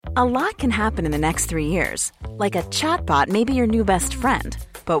A lot can happen in the next 3 years. Like a chatbot may be your new best friend.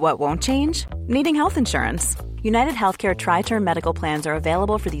 But what won't change? Needing health insurance. United Healthcare Tri-Term Medical Plans are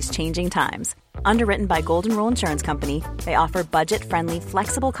available for these changing times. Underwritten by Golden Rule Insurance Company, they offer budget-friendly,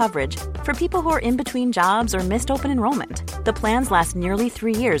 flexible coverage for people who are in between jobs or missed open enrollment. The plans last nearly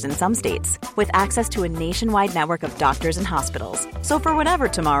 3 years in some states, with access to a nationwide network of doctors and hospitals. So for whatever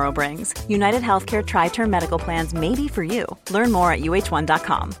tomorrow brings, United Healthcare Tri-Term Medical Plans may be for you. Learn more at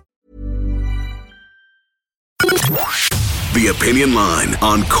uh1.com. The Opinion Line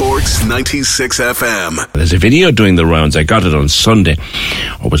on Cork's 96 FM. There's a video doing the rounds. I got it on Sunday.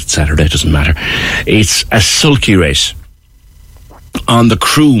 Or was it Saturday? It doesn't matter. It's a sulky race on the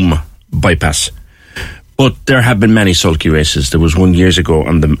Croom bypass. But there have been many sulky races. There was one years ago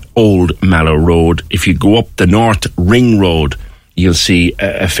on the old Mallow Road. If you go up the North Ring Road, you'll see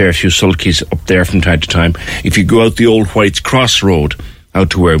a fair few sulkies up there from time to time. If you go out the old White's Cross Road, out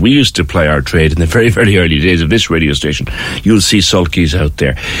to where we used to ply our trade in the very, very early days of this radio station, you'll see sulkies out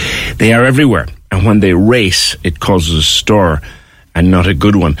there. They are everywhere, and when they race, it causes a stir, and not a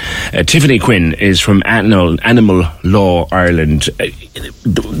good one. Tiffany Quinn is from Animal Law Ireland.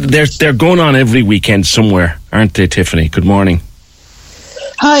 They're going on every weekend somewhere, aren't they, Tiffany? Good morning.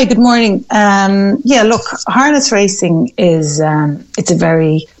 Hi, good morning. Look, harness racing is it's a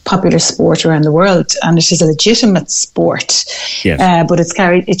very popular sport around the world, and it is a legitimate sport. Yes. But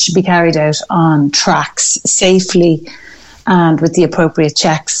it should be carried out on tracks safely and with the appropriate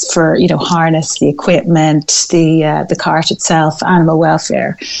checks for, harness, the equipment, the cart itself, animal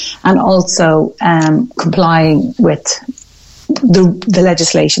welfare, and also complying with the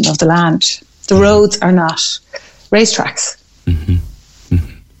legislation of the land. The roads are not racetracks. Mm-hmm.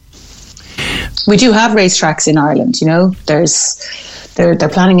 We do have racetracks in Ireland, they're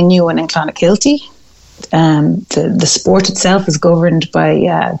planning a new one in Clonakilty. The sport itself is governed by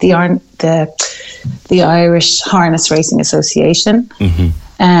the Irish Harness Racing Association,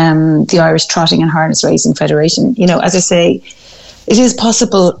 the Irish Trotting and Harness Racing Federation. As I say, it is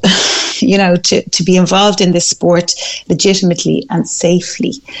possible, to be involved in this sport legitimately and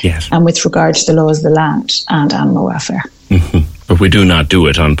safely, yes, and with regard to the laws of the land and animal welfare. Mm-hmm. But we do not do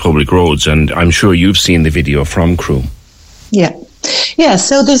it on public roads, and I'm sure you've seen the video from Croom. Yeah.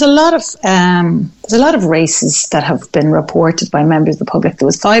 So there's a lot of races that have been reported by members of the public. There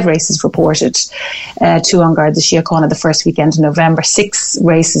was 5 races reported, 2 on Garda Síochána the first weekend in November, 6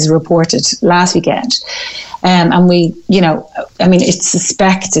 races reported last weekend. And we, it's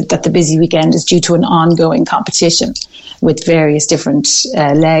suspected that the busy weekend is due to an ongoing competition with various different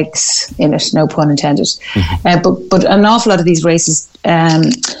legs in it, no pun intended. Mm-hmm. But an awful lot of these races, they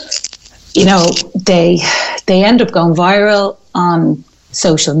end up going viral on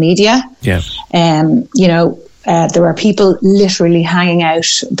social media. Yeah. There are people literally hanging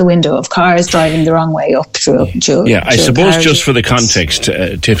out the window of cars, driving the wrong way up through. I suppose just for the context,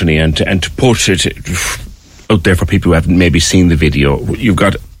 Tiffany, and to put it out there for people who haven't maybe seen the video, you've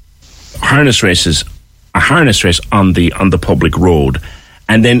got a harness race on the public road,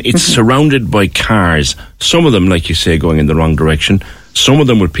 and then it's surrounded by cars. Some of them, like you say, going in the wrong direction. Some of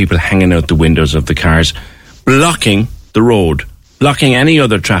them with people hanging out the windows of the cars, blocking the road, blocking any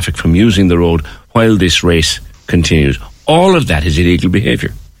other traffic from using the road while this race continues. All of that is illegal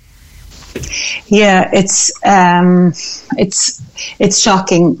behaviour. Yeah, it's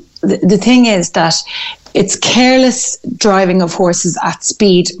shocking. The thing is that it's careless driving of horses at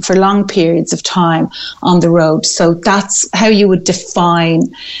speed for long periods of time on the road. So that's how you would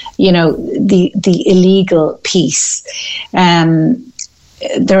define, the illegal piece.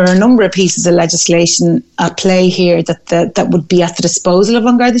 There are a number of pieces of legislation at play here that would be at the disposal of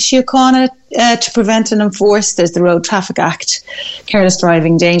Garda Síochána to prevent and enforce. There's the Road Traffic Act, careless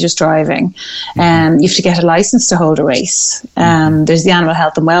driving, dangerous driving. You have to get a licence to hold a race. There's the Animal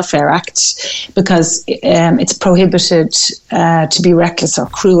Health and Welfare Act, because it's prohibited to be reckless or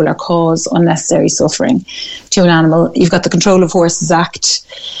cruel or cause unnecessary suffering to an animal. You've got the Control of Horses Act.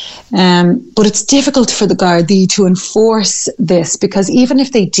 But it's difficult for the Gardaí to enforce this, because even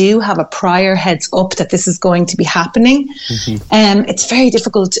if they do have a prior heads up that this is going to be happening, it's very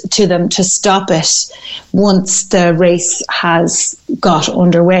difficult to them to stop it once the race has got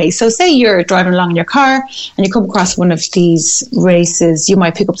underway. So say you're driving along in your car and you come across one of these races, you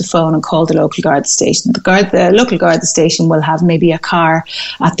might pick up the phone and call the local Garda station. The local Garda station will have maybe a car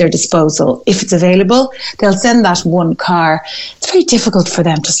at their disposal. If it's available, they'll send that one car. It's very difficult for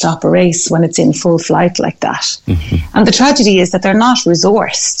them to stop a race when it's in full flight like that. And the tragedy is that they're not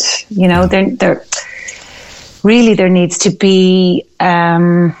resourced. They're really, there needs to be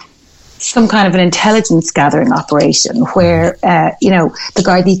some kind of an intelligence gathering operation where, the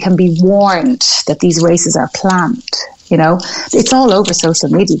Gardaí can be warned that these races are planned. It's all over social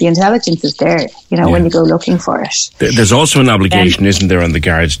media. The intelligence is there, when you go looking for it. There's also an obligation, isn't there, on the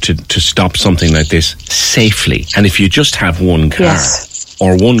guards to stop something like this safely. And if you just have one car,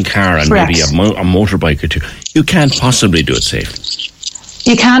 or one car and Correct. maybe a motorbike or two, you can't possibly do it safely.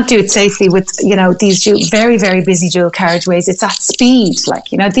 You can't do it safely with, these very, very busy dual carriageways. It's at speed.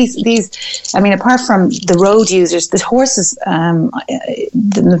 Apart from the road users, the horses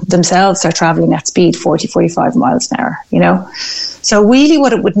themselves are travelling at speed, 40, 45 miles an hour, So really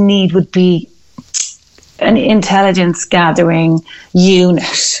what it would need would be an intelligence gathering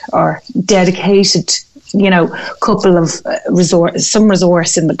unit or dedicated couple of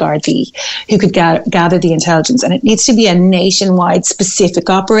resource in the Gardaí who could gather the intelligence. And it needs to be a nationwide specific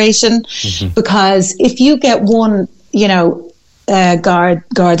operation, because if you get one,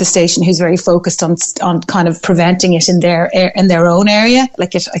 Garda station who's very focused on kind of preventing it in their own area,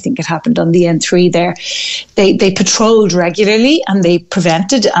 like I think it happened on the N3 there. They patrolled regularly and they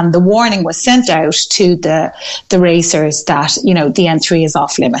prevented, and the warning was sent out to the racers that the N3 is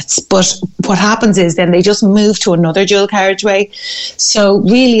off limits. But what happens is then they just move to another dual carriageway. So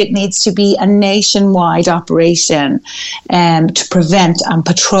really it needs to be a nationwide operation to prevent and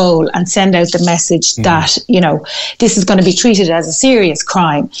patrol and send out the message that this is going to be treated as a serious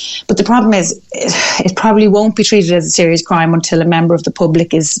crime. But the problem is it probably won't be treated as a serious crime until a member of the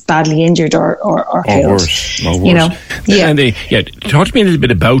public is badly injured or killed. Worse. Talk to me a little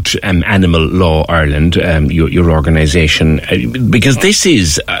bit about Animal Law Ireland, your organisation, because this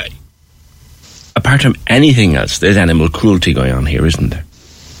is apart from anything else, there's animal cruelty going on here, isn't there?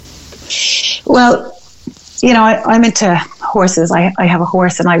 Well, I'm into horses. I have a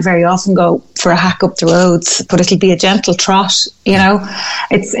horse and I very often go for a hack up the roads, but it'll be a gentle trot,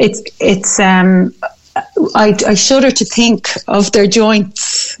 I shudder to think of their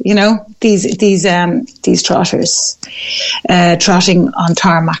joints, these trotters trotting on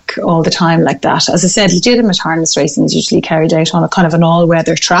tarmac all the time like that. As I said, legitimate harness racing is usually carried out on a kind of an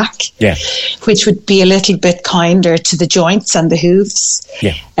all-weather track, which would be a little bit kinder to the joints and the hooves.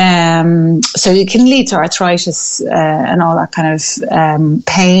 So it can lead to arthritis and all that kind of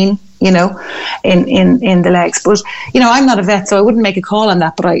pain, in the legs. But, I'm not a vet, so I wouldn't make a call on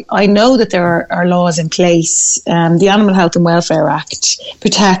that. But I know that there are laws in place. The Animal Health and Welfare Act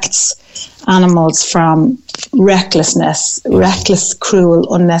protects animals from reckless,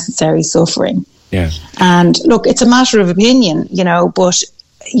 cruel, unnecessary suffering. And look, it's a matter of opinion, but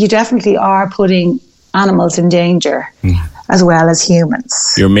you definitely are putting animals in danger. As well as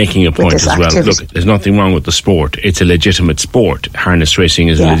humans. You're making a point as well. Activity. Look, there's nothing wrong with the sport. It's a legitimate sport. Harness racing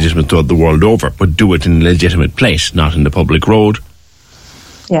is legitimate throughout the world over, but do it in a legitimate place, not in the public road.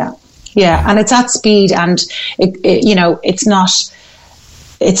 Yeah, and it's at speed, and it's not.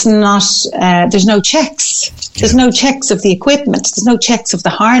 There's no checks. There's no checks of the equipment. There's no checks of the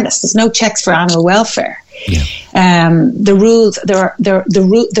harness. There's no checks for animal welfare. The rules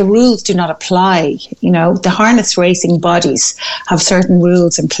the rules do not apply. The harness racing bodies have certain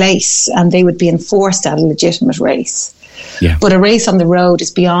rules in place, and they would be enforced at a legitimate race. But a race on the road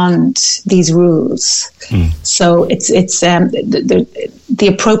is beyond these rules. So it's the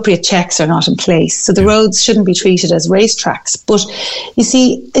appropriate checks are not in place. So the roads shouldn't be treated as racetracks. But you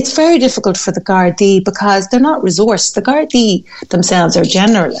see, it's very difficult for the Gardaí because they're not resourced. The Gardaí themselves are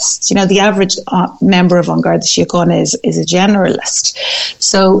generalists. The average member of An Garda Síochána is a generalist.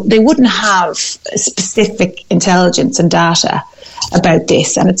 So they wouldn't have specific intelligence and data about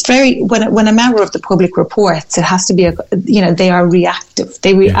this. And it's when a member of the public reports, it has to be they are reactive.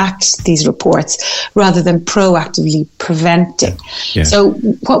 They react to these reports rather than proactively preventing. So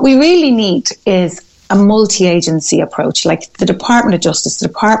what we really need is a multi-agency approach, like the Department of Justice, the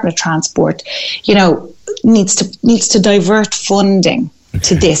Department of Transport, needs to divert funding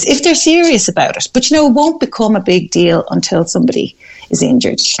to this if they're serious about it. But it won't become a big deal until somebody is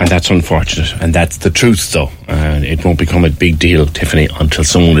injured. And that's unfortunate. And that's the truth, though. It won't become a big deal, Tiffany, until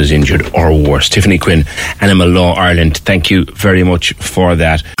someone is injured or worse. Tiffany Quinn, Animal Law Ireland, thank you very much for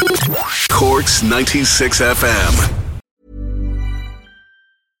that. Cork's 96 FM.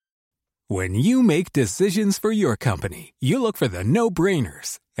 When you make decisions for your company, you look for the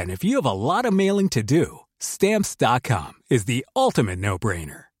no-brainers. And if you have a lot of mailing to do, Stamps.com is the ultimate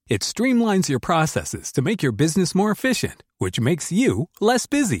no-brainer. It streamlines your processes to make your business more efficient, which makes you less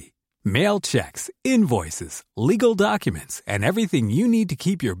busy. Mail checks, invoices, legal documents, and everything you need to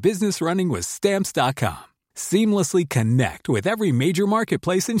keep your business running with Stamps.com. Seamlessly connect with every major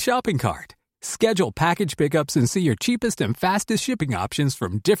marketplace and shopping cart. Schedule package pickups and see your cheapest and fastest shipping options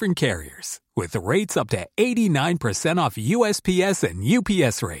from different carriers, with rates up to 89% off USPS and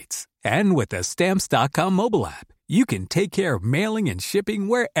UPS rates. And with the Stamps.com mobile app, you can take care of mailing and shipping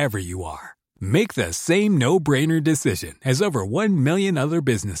wherever you are. Make the same no-brainer decision as over 1 million other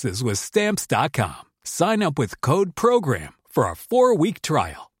businesses with Stamps.com. Sign up with code PROGRAM for a 4-week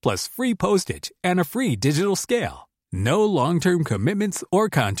trial, plus free postage and a free digital scale. No long-term commitments or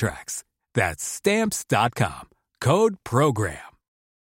contracts. That's Stamps.com. Code PROGRAM.